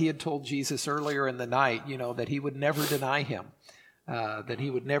 remembering that he had told Jesus earlier in the night, that he would never deny him, that he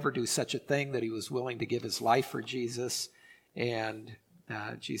would never do such a thing, that he was willing to give his life for Jesus. And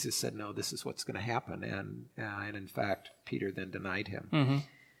Jesus said, no, this is what's going to happen. And in fact, Peter then denied him. Mm-hmm.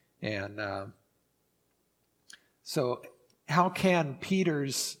 And so how can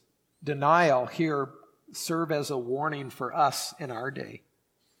Peter's denial here serve as a warning for us in our day?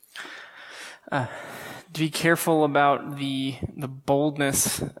 To be careful about the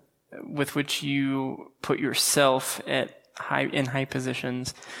boldness with which you put yourself in high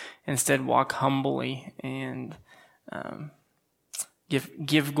positions. Instead, walk humbly and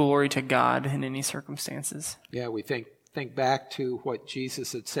give glory to God in any circumstances. Yeah, we think back to what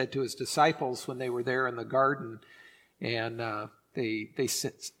Jesus had said to his disciples when they were there in the garden, and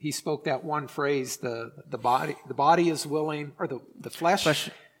he spoke that one phrase: the body is willing, or the flesh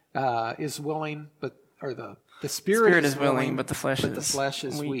is willing, but the spirit is willing, but the flesh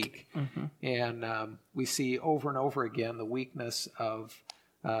is weak. Mm-hmm. And we see over and over again the weakness of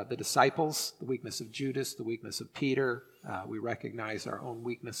the disciples, the weakness of Judas, the weakness of Peter. We recognize our own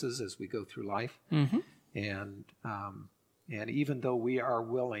weaknesses as we go through life. Mm-hmm. And even though we are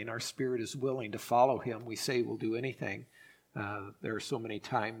willing, our spirit is willing to follow him, we say we'll do anything. There are so many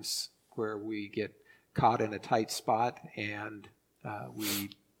times where we get caught in a tight spot, and we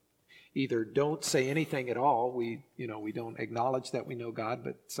either don't say anything at all. We don't acknowledge that we know God,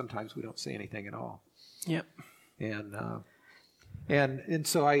 but sometimes we don't say anything at all. Yep. And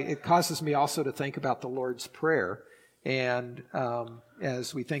so it causes me also to think about the Lord's Prayer. And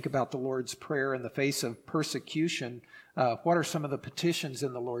as we think about the Lord's Prayer in the face of persecution, what are some of the petitions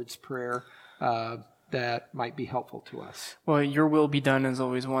in the Lord's Prayer that might be helpful to us? Well, your will be done is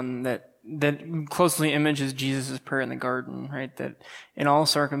always one that closely images Jesus' prayer in the garden, right? That in all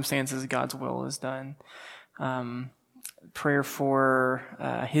circumstances, God's will is done. Prayer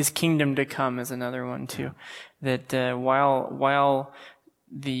for his kingdom to come is another one too. That while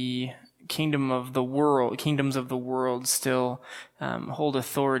the kingdoms of the world still hold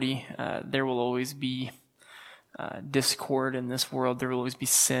authority, there will always be discord in this world. There will always be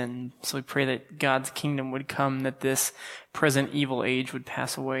sin. So we pray that God's kingdom would come, that this present evil age would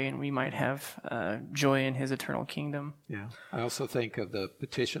pass away, and we might have joy in his eternal kingdom. Yeah. I also think of the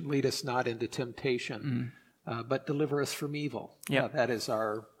petition, lead us not into temptation, but deliver us from evil. Yeah. That is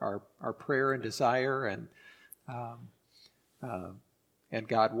our prayer and desire, and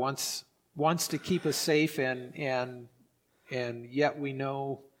God wants to keep us safe, and yet we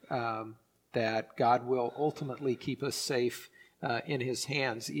know that God will ultimately keep us safe in his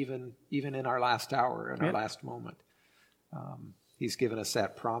hands, even in our last hour, in our last moment. He's given us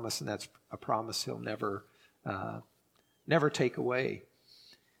that promise, and that's a promise he'll never take away.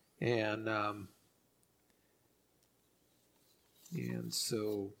 And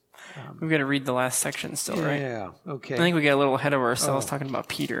so we've got to read the last section still, right? Yeah, okay. I think we got a little ahead of ourselves talking about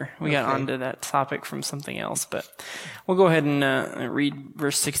Peter. We got onto that topic from something else, but we'll go ahead and read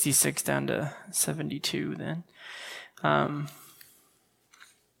verse 66 down to 72 then.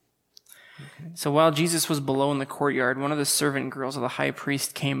 So while Jesus was below in the courtyard, one of the servant girls of the high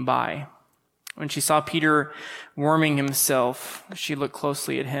priest came by. When she saw Peter warming himself, she looked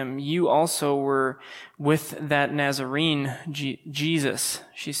closely at him. You also were with that Nazarene, Jesus,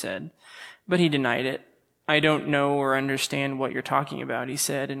 she said. But he denied it. I don't know or understand what you're talking about, he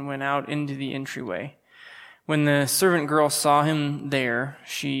said, and went out into the entryway. When the servant girl saw him there,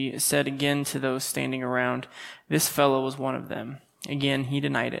 she said again to those standing around, this fellow was one of them. Again, he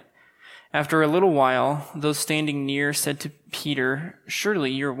denied it. After a little while, those standing near said to Peter,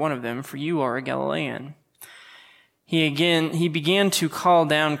 surely you're one of them, for you are a Galilean. He began to call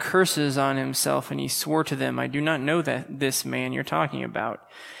down curses on himself, and he swore to them, I do not know this man you're talking about.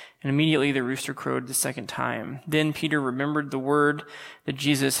 And immediately the rooster crowed the second time. Then Peter remembered the word that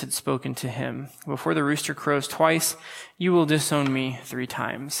Jesus had spoken to him. Before the rooster crows twice, you will disown me 3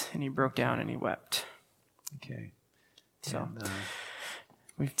 times. And he broke down and he wept. Okay. So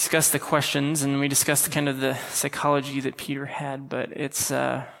we've discussed the questions, and we discussed kind of the psychology that Peter had, but it's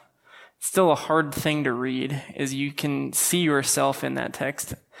still a hard thing to read, as you can see yourself in that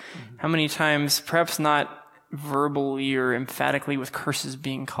text. Mm-hmm. How many times, perhaps not verbally or emphatically with curses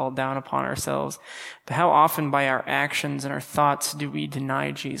being called down upon ourselves, but how often by our actions and our thoughts do we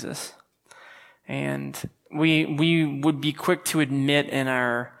deny Jesus? And we would be quick to admit in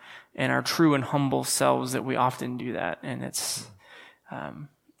our true and humble selves that we often do that, and it's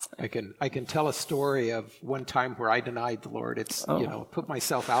I can tell a story of one time where I denied the Lord. It's put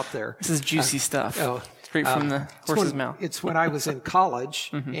myself out there. This is juicy stuff. Straight from the horse's mouth. It's when I was in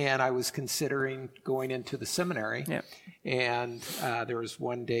college and I was considering going into the seminary. Yeah. And there was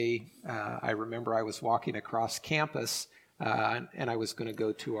one day, I remember I was walking across campus, and I was going to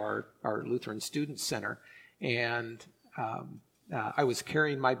go to our Lutheran Student Center. And I was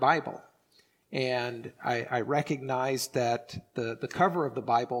carrying my Bible. And I recognized that the cover of the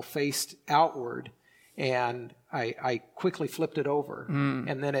Bible faced outward, and I quickly flipped it over.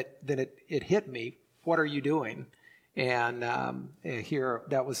 And then it hit me. What are you doing? And here,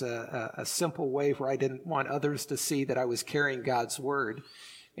 that was a simple way where I didn't want others to see that I was carrying God's Word,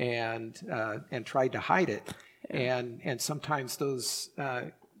 and tried to hide it. And sometimes those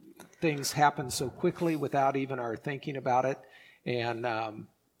things happen so quickly without even our thinking about it. And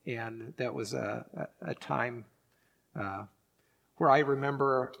that was a time where I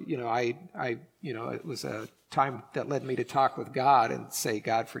remember, it was a time that led me to talk with God and say,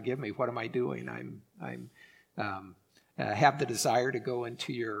 God, forgive me. What am I doing? I'm have the desire to go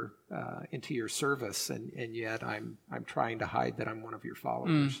into your service, and yet I'm trying to hide that I'm one of your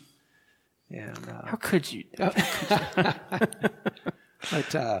followers. And how could you? But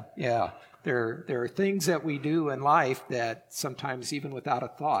there are things that we do in life that sometimes, even without a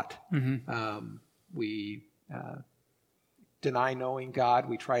thought, we deny knowing God.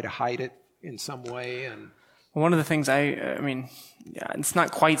 We try to hide it in some way. And one of the things it's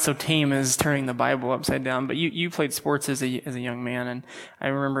not quite so tame as turning the Bible upside down, but you played sports as a young man, and I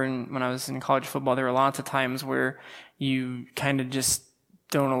remember when I was in college football, there were lots of times where you kind of just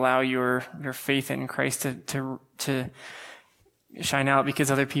don't allow your faith in Christ to shine out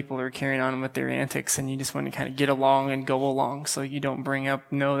because other people are carrying on with their antics, and you just want to kind of get along and go along, so you don't bring up,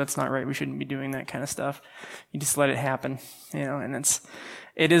 no, that's not right, we shouldn't be doing that kind of stuff. You just let it happen, and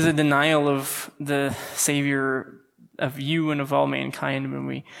it is a denial of the Savior of you and of all mankind when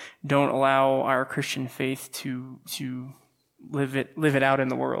we don't allow our Christian faith to live it out in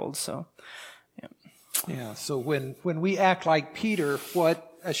the world. So, yeah. So when we act like Peter,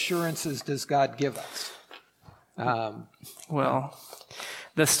 what assurances does God give us? Well,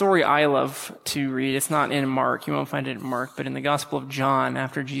 the story I love to read, it's not in Mark, you won't find it in Mark, but in the Gospel of John,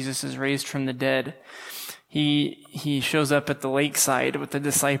 after Jesus is raised from the dead, he shows up at the lakeside with the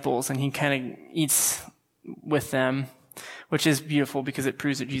disciples, and he kind of eats with them, which is beautiful because it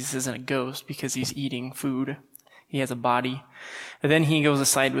proves that Jesus isn't a ghost, because he's eating food. He has a body. And then he goes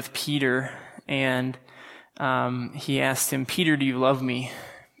aside with Peter, and he asks him, Peter, do you love me?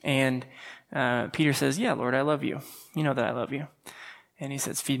 And Peter says, yeah, Lord, I love you. You know that I love you. And he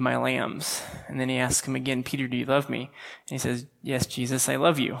says, feed my lambs. And then he asks him again, Peter, do you love me? And he says, yes, Jesus, I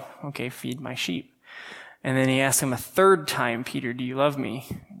love you. Okay, feed my sheep. And then he asks him a third time, Peter, do you love me?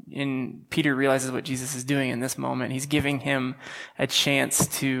 And Peter realizes what Jesus is doing in this moment. He's giving him a chance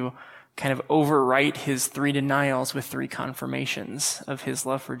to kind of overwrite his 3 denials with 3 confirmations of his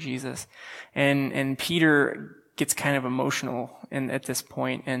love for Jesus. And Peter gets kind of emotional at this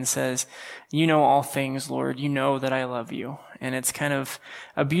point and says, you know all things, Lord, you know that I love you. And it's kind of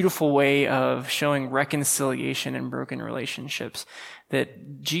a beautiful way of showing reconciliation in broken relationships,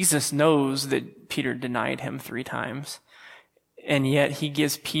 that Jesus knows that Peter denied him 3 times. And yet he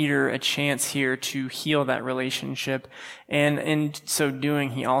gives Peter a chance here to heal that relationship. And in so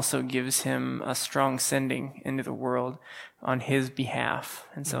doing, he also gives him a strong sending into the world on his behalf.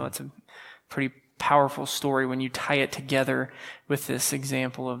 And so it's a pretty powerful story when you tie it together with this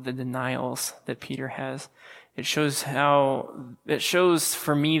example of the denials that Peter has. It shows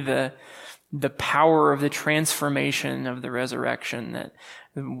for me the power of the transformation of the resurrection,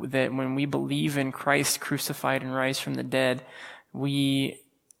 that when we believe in Christ crucified and rise from the dead, we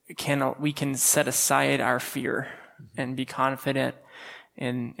can set aside our fear and be confident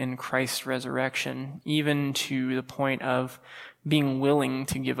in Christ's resurrection, even to the point of being willing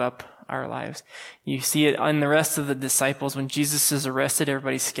to give up our lives. You see it on the rest of the disciples. When Jesus is arrested,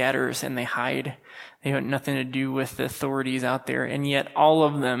 everybody scatters and they hide. They have nothing to do with the authorities out there. And yet all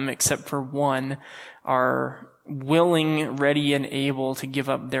of them, except for one, are willing, ready, and able to give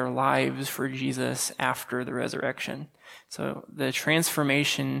up their lives for Jesus after the resurrection. So the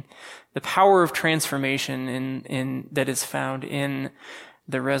transformation, the power of transformation in that is found in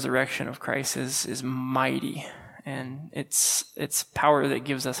the resurrection of Christ is mighty. And it's power that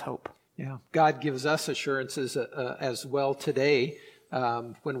gives us hope. Yeah, God gives us assurances as well today.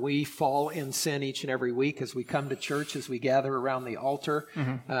 When we fall in sin each and every week, as we come to church, as we gather around the altar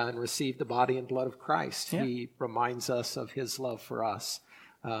and receive the body and blood of Christ, He reminds us of His love for us.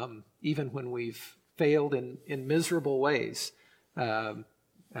 Even when we've failed in miserable ways,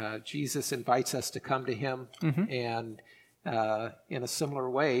 Jesus invites us to come to Him, and in a similar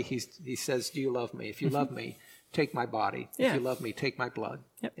way, He says, do you love me? If you love me, take my body. If you love me, take my blood,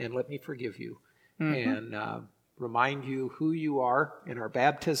 and let me forgive you. And remind you who you are in our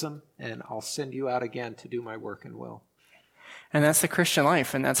baptism, and I'll send you out again to do my work and will. And that's the Christian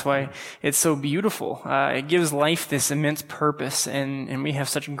life, and that's why it's so beautiful. It gives life this immense purpose, and we have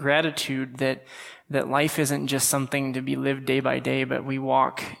such gratitude that life isn't just something to be lived day by day, but we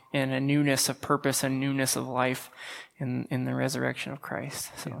walk in a newness of purpose and newness of life in the resurrection of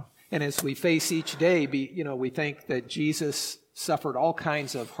Christ. So. Yeah. And as we face each day, we think that Jesus suffered all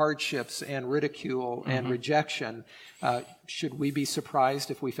kinds of hardships and ridicule and rejection. Should we be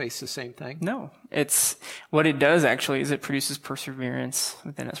surprised if we face the same thing? No. It's what it does actually is it produces perseverance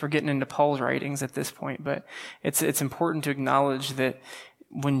within us. We're getting into Paul's writings at this point, but it's important to acknowledge that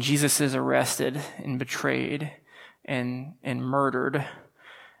when Jesus is arrested and betrayed and murdered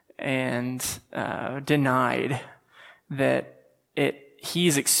and denied, that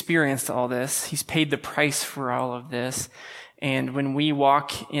he's experienced all this. He's paid the price for all of this. And when we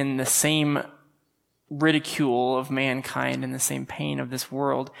walk in the same ridicule of mankind and the same pain of this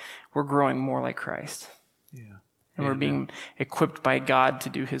world, we're growing more like Christ. Yeah. And we're being equipped by God to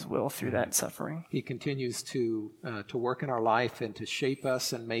do his will through that suffering. He continues to work in our life and to shape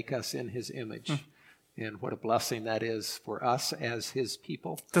us and make us in his image. And what a blessing that is for us as his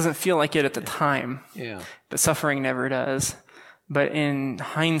people. Doesn't feel like it at the time. Yeah. But suffering never does. But in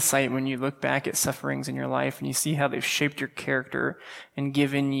hindsight, when you look back at sufferings in your life and you see how they've shaped your character and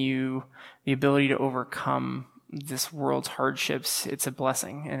given you the ability to overcome this world's hardships, it's a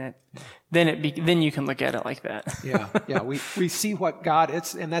blessing. And then you can look at it like that. Yeah. We see what God,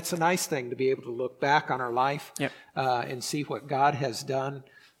 and that's a nice thing to be able to look back on our life and see what God has done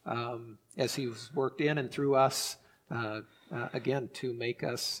as he's worked in and through us. Again, to make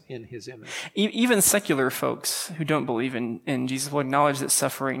us in his image. Even secular folks who don't believe in Jesus will acknowledge that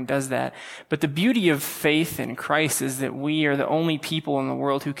suffering does that. But the beauty of faith in Christ is that we are the only people in the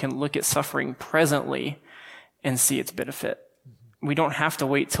world who can look at suffering presently and see its benefit. We don't have to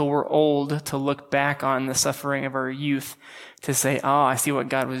wait till we're old to look back on the suffering of our youth to say, I see what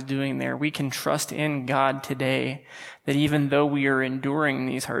God was doing there. We can trust in God today that even though we are enduring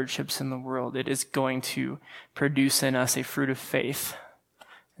these hardships in the world, it is going to produce in us a fruit of faith.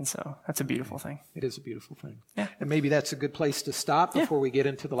 And so that's a beautiful thing. It is a beautiful thing. Yeah. And maybe that's a good place to stop before we get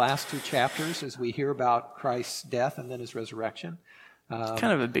into the last two chapters as we hear about Christ's death and then his resurrection. It's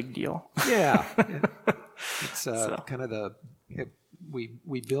kind of a big deal. Yeah. It's kind of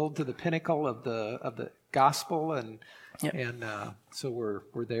we build to the pinnacle of the gospel, and so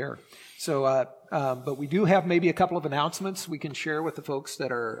we're there. So, but we do have maybe a couple of announcements we can share with the folks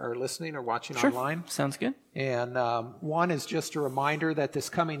that are listening or watching online. Sounds good. And one is just a reminder that this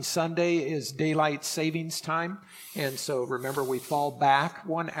coming Sunday is daylight savings time, and so remember we fall back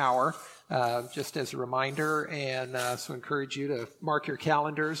 1 hour. Just as a reminder, and so encourage you to mark your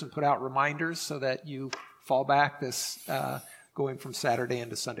calendars and put out reminders so that you fall back this going from Saturday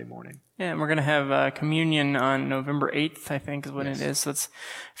into Sunday morning. Yeah, and we're going to have communion on November 8th, I think is when it is. So it's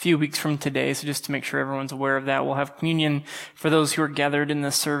a few weeks from today. So just to make sure everyone's aware of that, we'll have communion for those who are gathered in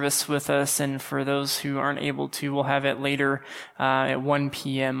the service with us. And for those who aren't able to, we'll have it later at 1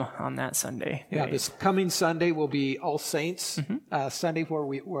 p.m. on that Sunday. Yeah, this coming Sunday will be All Saints Sunday,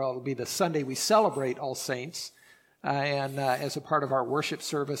 where it'll be the Sunday we celebrate All Saints. And as a part of our worship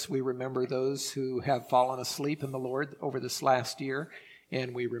service, we remember those who have fallen asleep in the Lord over this last year.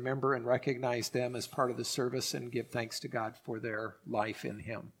 And we remember and recognize them as part of the service and give thanks to God for their life in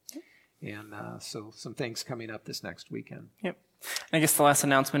him. And so some things coming up this next weekend. Yep. I guess the last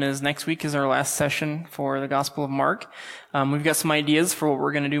announcement is next week is our last session for the Gospel of Mark. We've got some ideas for what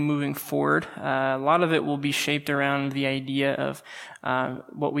we're going to do moving forward. A lot of it will be shaped around the idea of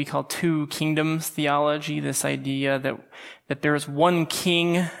what we call two kingdoms theology, this idea that there's one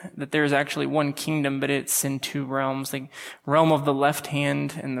king, that there's actually one kingdom, but it's in two realms, the realm of the left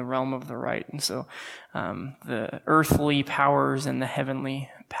hand and the realm of the right. And so the earthly powers and the heavenly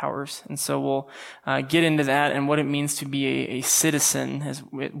powers. And so we'll get into that and what it means to be a citizen, as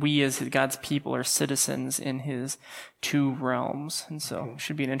we as God's people are citizens in his two realms. And so it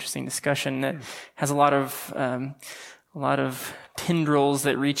should be an interesting discussion that has a lot of tendrils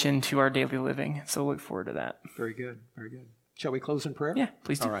that reach into our daily living. So look forward to that. Very good. Very good. Shall we close in prayer? Yeah,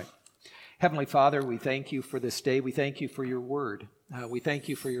 please do. All right. Heavenly Father, we thank you for this day. We thank you for your word. We thank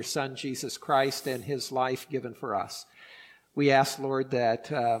you for your Son, Jesus Christ, and his life given for us. We ask, Lord,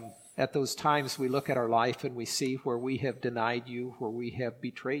 that at those times we look at our life and we see where we have denied you, where we have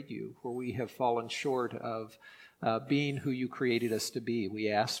betrayed you, where we have fallen short of being who you created us to be.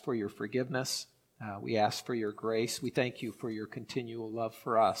 We ask for your forgiveness. We ask for your grace. We thank you for your continual love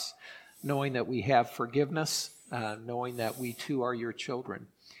for us, knowing that we have forgiveness, knowing that we too are your children.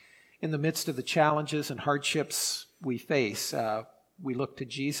 in the midst of the challenges and hardships we face, we look to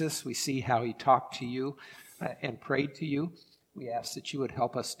Jesus. We see how he talked to you and prayed to you. We ask that you would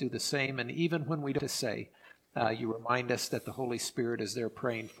help us do the same. And even when we don't say, you remind us that the Holy Spirit is there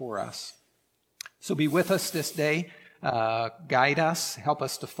praying for us. So be with us this day. Guide us. Help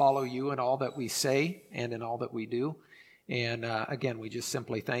us to follow you in all that we say and in all that we do. And again, we just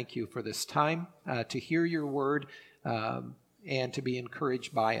simply thank you for this time to hear your word and to be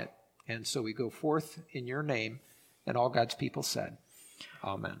encouraged by it. And so we go forth in your name, and all God's people said,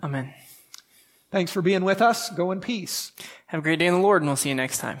 Amen. Amen. Thanks for being with us. Go in peace. Have a great day in the Lord, and we'll see you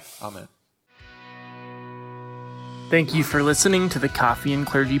next time. Amen. Thank you for listening to the Coffee and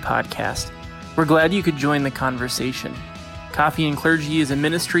Clergy podcast. We're glad you could join the conversation. Coffee and Clergy is a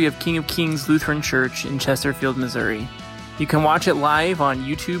ministry of King of Kings Lutheran Church in Chesterfield, Missouri. You can watch it live on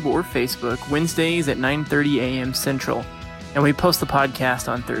YouTube or Facebook Wednesdays at 9:30 a.m. Central, and we post the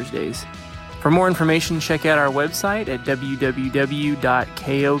podcast on Thursdays. For more information, check out our website at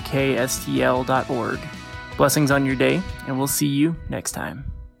www.kokstl.org. Blessings on your day, and we'll see you next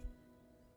time.